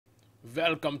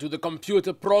Welcome to the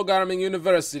Computer Programming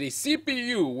University,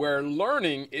 CPU, where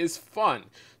learning is fun.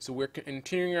 So we're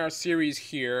continuing our series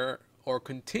here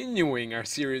on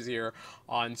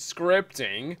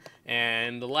scripting.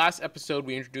 And the last episode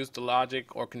we introduced the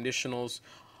logic or conditionals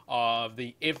of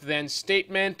the if-then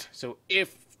statement. So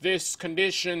if this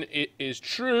condition is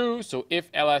true, so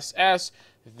if LSS,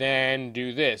 then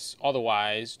do this.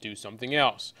 Otherwise, do something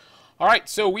else. All right,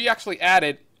 so we actually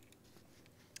added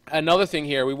another thing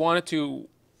here. We wanted to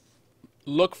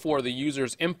look for the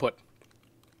user's input.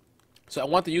 So I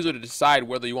want the user to decide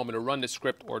whether you want me to run the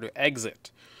script or to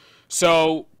exit.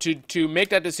 So to make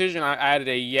that decision, I added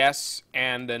a yes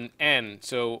and an N.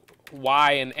 So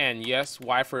Y and N. Yes,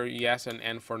 Y for yes, and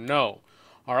N for no.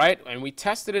 All right, and we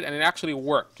tested it, and it actually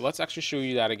worked. Let's actually show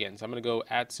you that again. So I'm going to go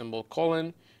add symbol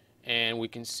colon, and we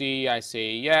can see I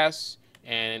say yes,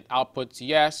 and it outputs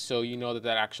yes, so you know that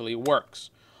that actually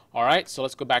works. All right, so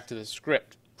let's go back to the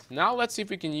script. Now let's see if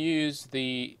we can use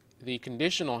the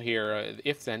conditional here, the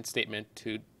if-then statement,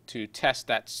 to test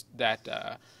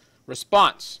that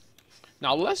response.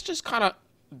 Now let's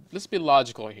be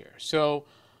logical here. So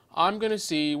I'm going to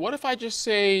see, what if I just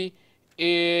say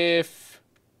if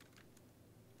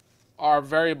our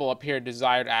variable up here,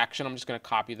 desired action, I'm just going to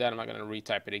copy that. I'm not going to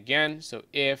retype it again. So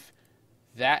if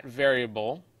that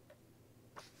variable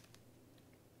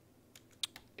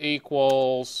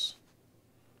equals,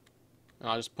 and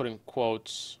I'll just put in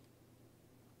quotes.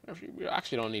 We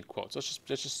actually don't need quotes. Let's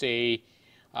just say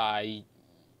y.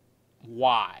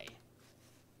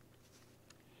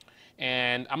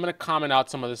 And I'm going to comment out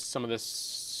some of this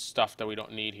stuff that we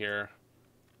don't need here.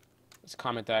 Let's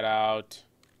comment that out.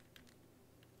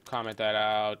 Comment that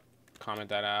out. Comment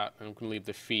that out. And we can leave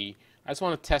the fee. I just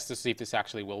want to test to see if this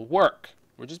actually will work.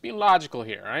 We're just being logical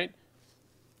here, right?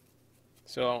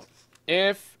 So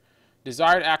if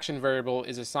desired action variable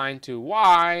is assigned to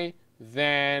y,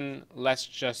 then let's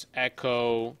just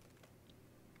echo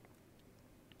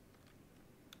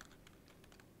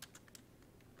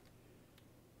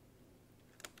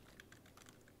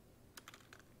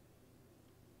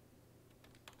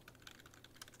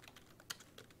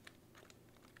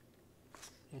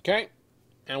okay,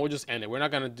 and we'll just end it. We're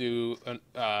not going to do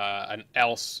an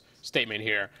else statement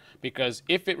here, because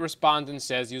if it responds and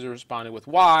says user responded with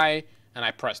y, and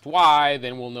I pressed y,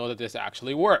 then we'll know that this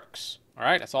actually works. All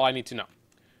right, that's all I need to know.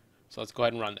 So let's go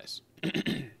ahead and run this.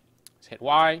 Let's hit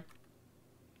y.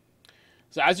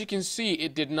 So as you can see,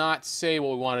 it did not say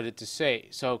what we wanted it to say.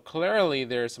 So clearly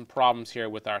there are some problems here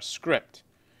with our script.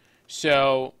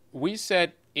 So we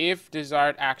said if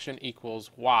desired action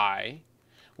equals y.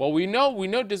 Well, we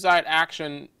know desired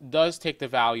action does take the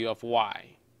value of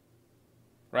y,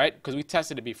 right? Because we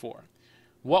tested it before.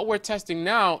 What we're testing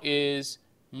now is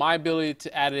my ability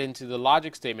to add it into the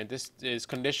logic statement. This is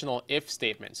conditional if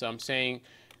statement. So I'm saying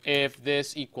if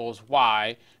this equals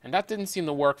y, and that didn't seem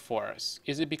to work for us.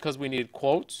 Is it because we needed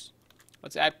quotes?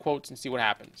 Let's add quotes and see what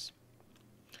happens.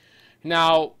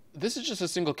 Now, this is just a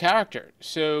single character,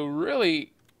 so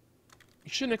really,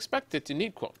 you shouldn't expect it to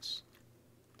need quotes.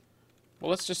 Well,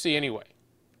 let's just see anyway.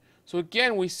 So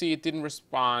again, we see it didn't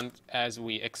respond as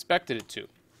we expected it to.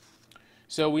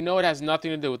 So we know it has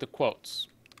nothing to do with the quotes.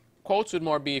 Quotes would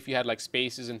more be if you had like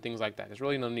spaces and things like that. There's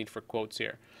really no need for quotes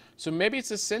here. So maybe it's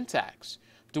a syntax.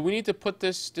 Do we need to put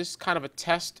this kind of a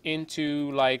test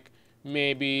into like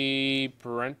maybe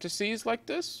parentheses like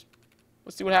this?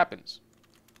 Let's see what happens.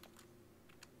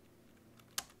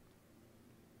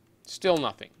 Still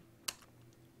nothing.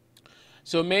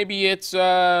 So maybe it's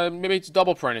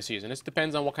double parentheses, and this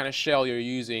depends on what kind of shell you're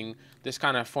using. This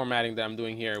kind of formatting that I'm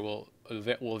doing here will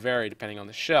vary depending on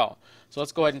the shell. So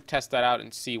let's go ahead and test that out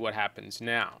and see what happens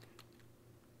now.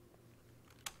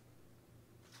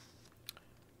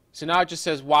 So now it just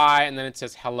says y, and then it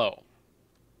says hello.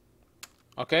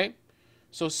 Okay?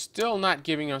 So still not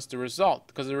giving us the result,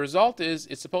 because the result is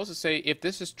it's supposed to say if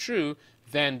this is true,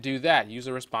 then do that.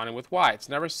 User responding with y. It's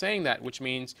never saying that, which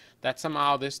means that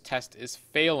somehow this test is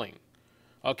failing.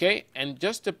 Okay? And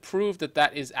just to prove that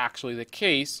that is actually the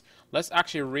case, let's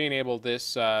actually re-enable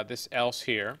this this else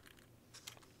here.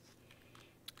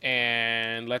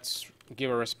 And let's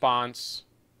give a response.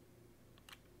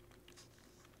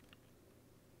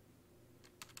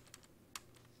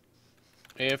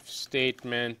 If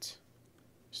statement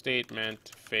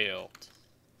failed.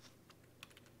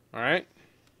 All right?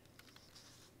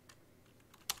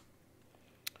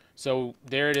 So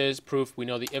there it is, proof. We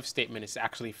know the if statement is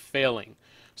actually failing.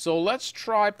 So let's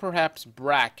try perhaps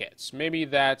brackets. Maybe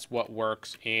that's what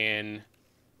works in,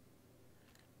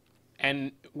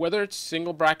 and whether it's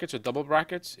single brackets or double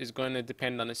brackets is going to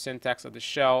depend on the syntax of the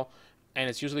shell, and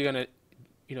it's usually going to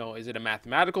is it a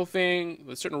mathematical thing?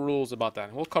 There's certain rules about that.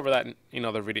 And we'll cover that in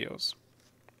other videos.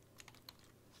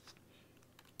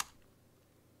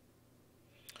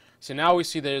 So now we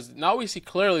see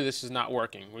clearly this is not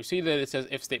working. We see that it says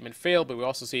if statement failed, but we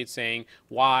also see it saying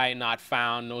y not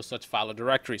found, no such file or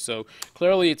directory. So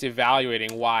clearly it's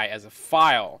evaluating y as a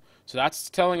file. So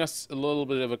that's telling us a little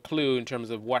bit of a clue in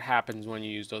terms of what happens when you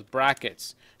use those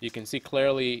brackets. You can see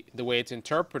clearly the way it's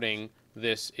interpreting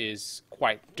this is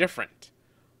quite different.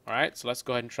 All right, so let's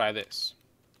go ahead and try this.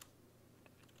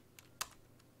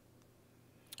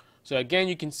 So again,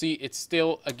 you can see it's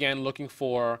still, again, looking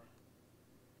for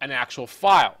an actual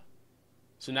file.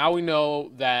 So now we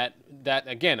know that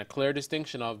again, a clear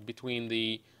distinction between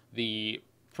the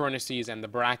parentheses and the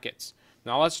brackets.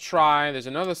 Now let's try, there's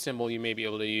another symbol you may be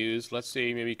able to use. Let's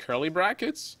see, maybe curly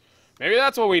brackets. Maybe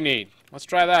that's what we need. Let's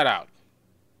try that out.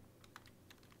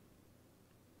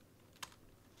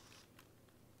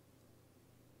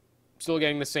 Still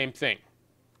getting the same thing.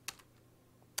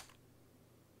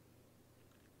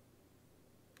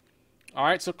 All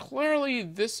right, so clearly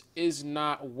this is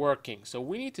not working. So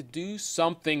we need to do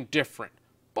something different.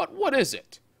 But what is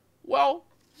it? Well,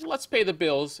 let's pay the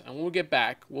bills, and when we get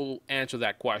back, we'll answer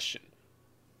that question.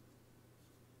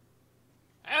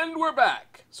 And we're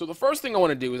back. So the first thing I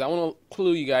want to do is I want to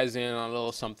clue you guys in on a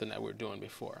little something that we were doing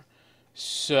before.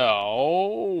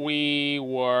 So we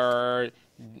were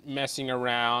messing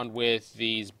around with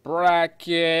these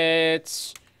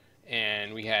brackets,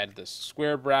 and we had the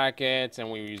square brackets, and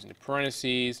we were using the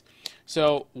parentheses.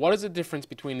 So what is the difference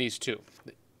between these two?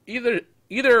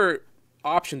 Either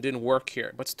option didn't work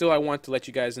here, but still I want to let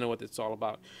you guys know what it's all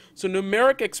about. So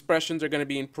numeric expressions are going to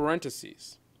be in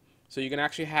parentheses. So you can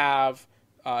actually have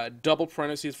double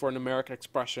parentheses for a numeric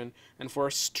expression, and for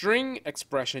a string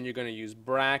expression you're going to use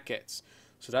brackets.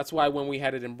 So that's why when we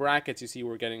had it in brackets, you see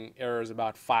we're getting errors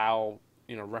about file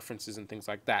references and things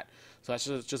like that. So that's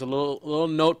just a little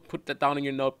note. Put that down in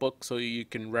your notebook so you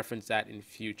can reference that in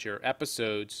future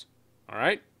episodes. All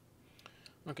right?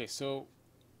 Okay, so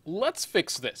let's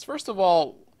fix this. First of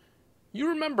all, you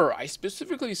remember I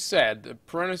specifically said the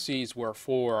parentheses were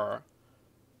for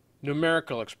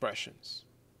numerical expressions,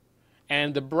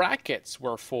 and the brackets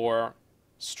were for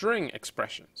string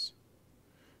expressions.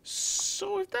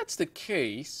 So if that's the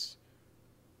case,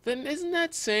 then isn't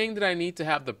that saying that I need to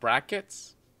have the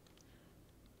brackets?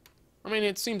 I mean,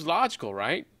 it seems logical,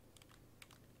 right?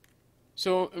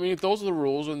 So, I mean, if those are the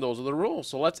rules, then those are the rules.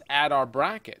 So let's add our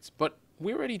brackets. But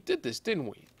we already did this, didn't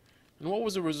we? And what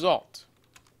was the result?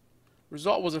 The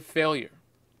result was a failure,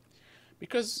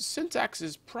 because syntax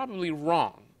is probably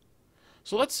wrong.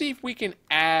 So let's see if we can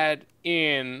add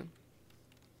in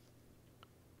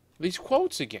these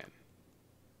quotes again.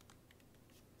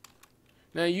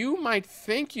 Now, you might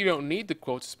think you don't need the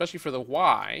quotes, especially for the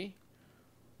y,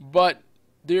 but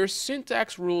there are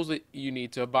syntax rules that you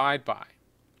need to abide by.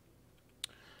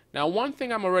 Now, one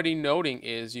thing I'm already noting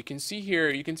is you can see here,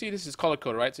 you can see this is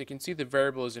color-coded, right? So you can see the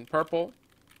variable is in purple,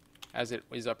 as it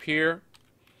is up here.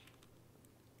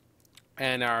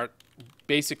 And our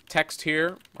basic text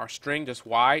here, our string, just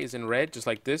y, is in red, just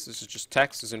like this. This is just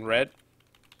text is in red.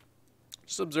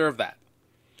 Just observe that.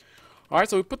 All right,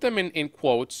 so we put them in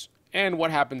quotes. And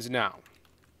what happens now?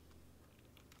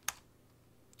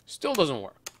 Still doesn't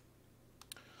work.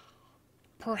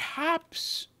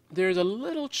 Perhaps there's a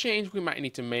little change we might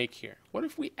need to make here. What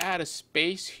if we add a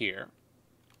space here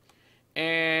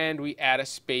and we add a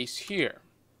space here?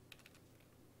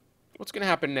 What's going to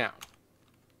happen now?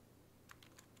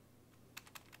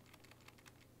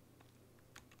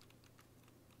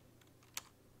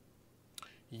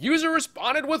 User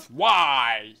responded with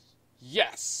Y.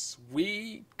 Yes,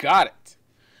 we got it.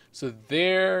 So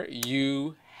there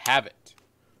you have it.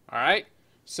 All right.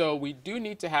 So we do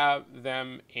need to have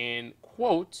them in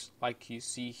quotes like you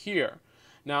see here.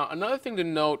 Now, another thing to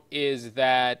note is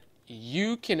that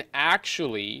you can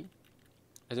actually,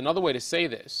 as another way to say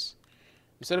this,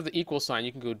 instead of the equal sign,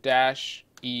 you can go dash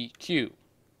EQ.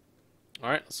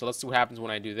 All right. So let's see what happens when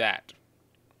I do that.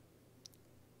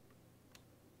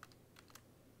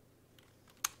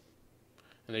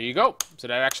 And there you go. So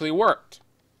that actually worked.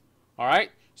 All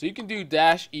right. So you can do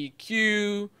dash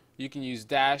EQ. You can use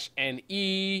dash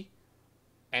NE.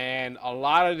 And a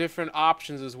lot of different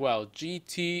options as well.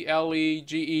 GT, LE,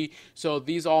 GE. So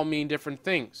these all mean different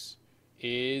things.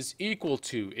 Is equal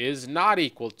to, is not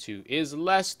equal to, is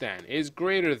less than, is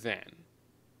greater than.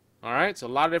 All right. So a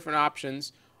lot of different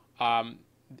options. And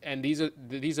these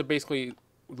are basically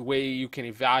the way you can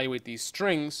evaluate these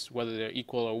strings, whether they're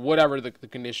equal or whatever the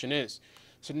condition is.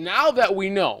 So now that we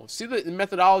know, see the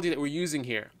methodology that we're using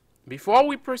here. before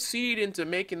we proceed into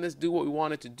making this do what we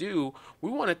want it to do,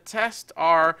 we want to test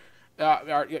our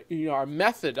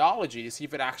methodology to see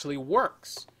if it actually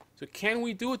works. So can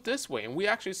we do it this way? And we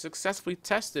actually successfully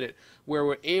tested it where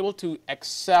we're able to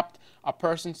accept a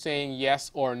person saying yes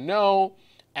or no,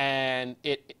 and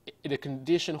the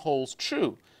condition holds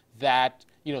true. That,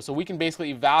 so we can basically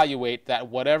evaluate that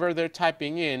whatever they're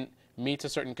typing in meets a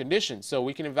certain condition. So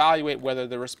we can evaluate whether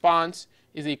the response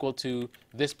is equal to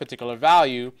this particular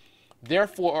value.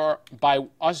 Therefore, by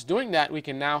us doing that, we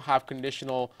can now have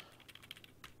conditional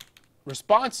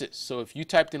responses. So if you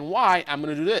typed in Y, I'm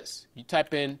going to do this. You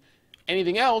type in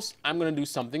anything else, I'm going to do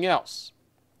something else.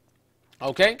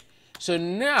 Okay? So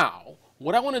now,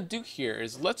 what I want to do here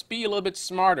is let's be a little bit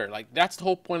smarter. Like, that's the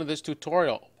whole point of this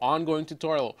tutorial, ongoing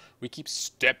tutorial. We keep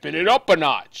stepping it up a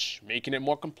notch, making it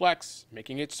more complex,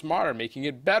 making it smarter, making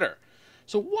it better.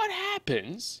 So what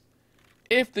happens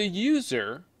if the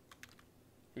user,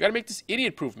 we got to make this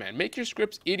idiot proof, man. Make your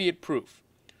scripts idiot proof.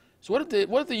 So what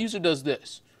if the user does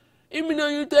this? Even though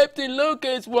you typed in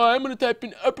lowercase y, I'm going to type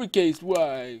in uppercase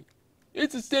y.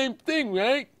 It's the same thing,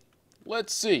 right?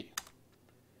 Let's see.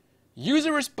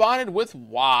 User responded with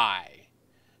Y.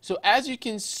 So as you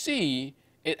can see,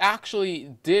 it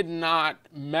actually did not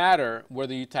matter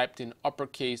whether you typed in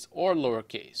uppercase or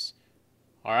lowercase.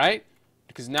 All right?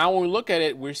 Because now when we look at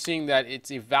it, we're seeing that it's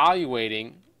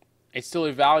still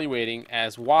evaluating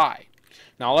as Y.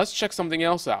 Now let's check something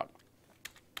else out.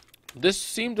 This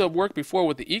seemed to have worked before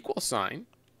with the equal sign.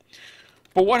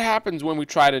 But what happens when we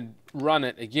try to run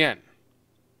it again?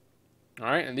 All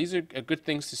right, and these are good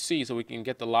things to see so we can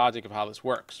get the logic of how this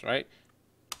works, right?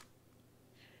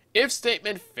 If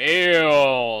statement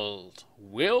failed,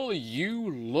 will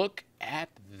you look at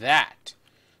that?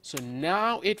 So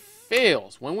now it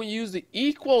fails. When we use the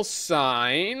equal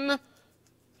sign,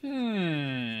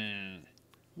 why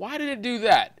did it do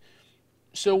that?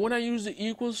 So when I use the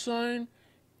equal sign,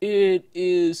 it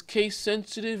is case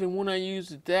sensitive, and when I use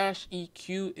the dash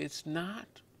EQ, it's not?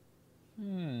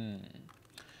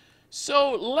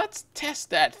 So let's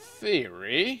test that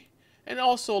theory, and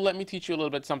also let me teach you a little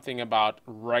bit something about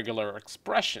regular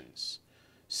expressions.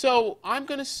 So I'm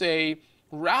going to say,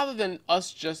 rather than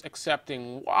us just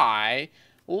accepting Y,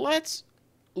 let's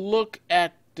look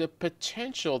at the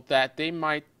potential that they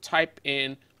might type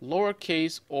in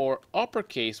lowercase or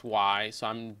uppercase y. So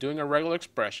I'm doing a regular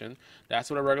expression. That's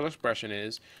what a regular expression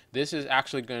is. This is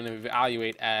actually going to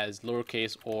evaluate as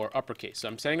lowercase or uppercase. So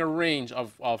I'm setting a range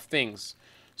of things.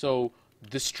 So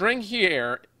the string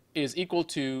here is equal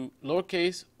to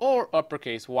lowercase or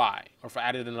uppercase y. Or if I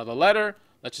added another letter,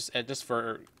 let's just add, just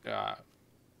for an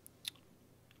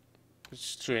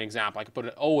example, I could put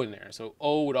an O in there. So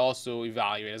O would also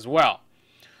evaluate as well.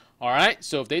 All right,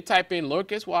 so if they type in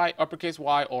lowercase y, uppercase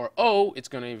y, or O, it's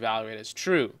going to evaluate as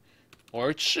true.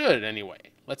 Or it should anyway.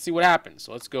 Let's see what happens.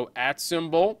 So let's go @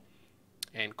 symbol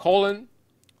and colon.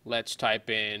 Let's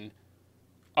type in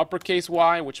uppercase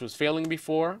y, which was failing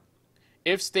before.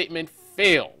 If statement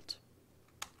failed.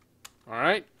 All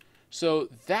right, so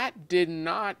that did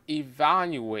not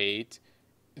evaluate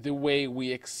the way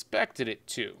we expected it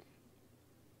to.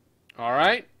 All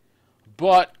right,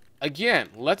 but again,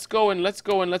 let's go and let's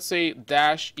say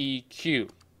dash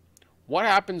EQ. What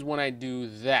happens when I do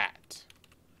that?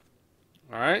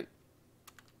 All right.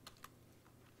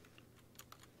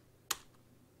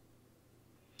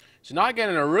 So now I get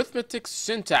an arithmetic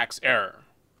syntax error,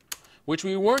 which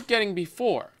we weren't getting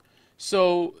before.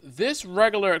 So this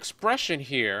regular expression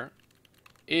here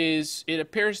it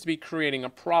appears to be creating a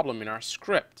problem in our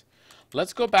script.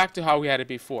 Let's go back to how we had it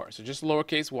before. So just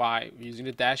lowercase y using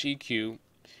the dash EQ.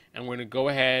 And we're going to go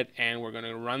ahead and we're going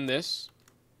to run this,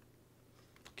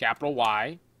 capital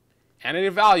Y, and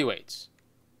it evaluates.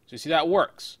 So you see that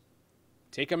works.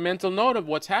 Take a mental note of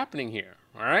what's happening here,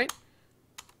 all right?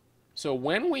 So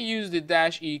when we use the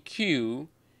dash EQ,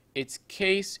 it's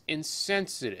case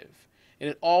insensitive. And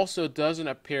it also doesn't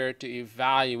appear to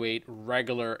evaluate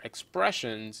regular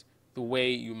expressions the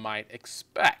way you might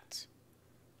expect.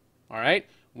 All right?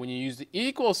 When you use the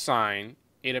equal sign,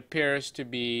 it appears to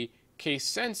be case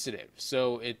sensitive,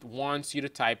 so it wants you to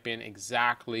type in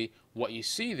exactly what you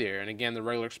see there. And again, the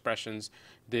regular expressions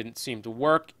didn't seem to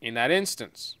work in that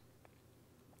instance.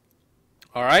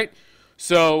 All right,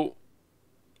 so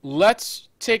let's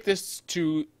take this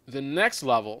to the next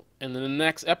level in the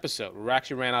next episode. We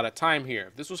actually ran out of time here.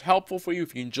 If this was helpful for you,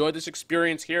 if you enjoyed this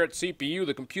experience here at CPU,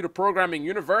 the Computer Programming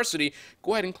University,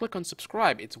 go ahead and click on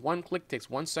subscribe. It's one click, takes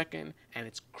 1 second, and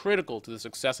it's critical to the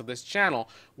success of this channel,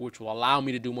 which will allow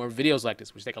me to do more videos like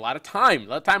this, which take a lot of time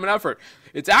and effort.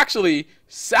 It's actually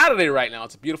Saturday right now.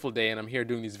 It's a beautiful day, and I'm here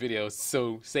doing these videos.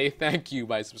 So say thank you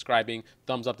by subscribing,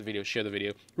 thumbs up the video, share the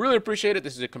video. Really appreciate it.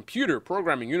 This is a Computer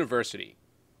Programming University.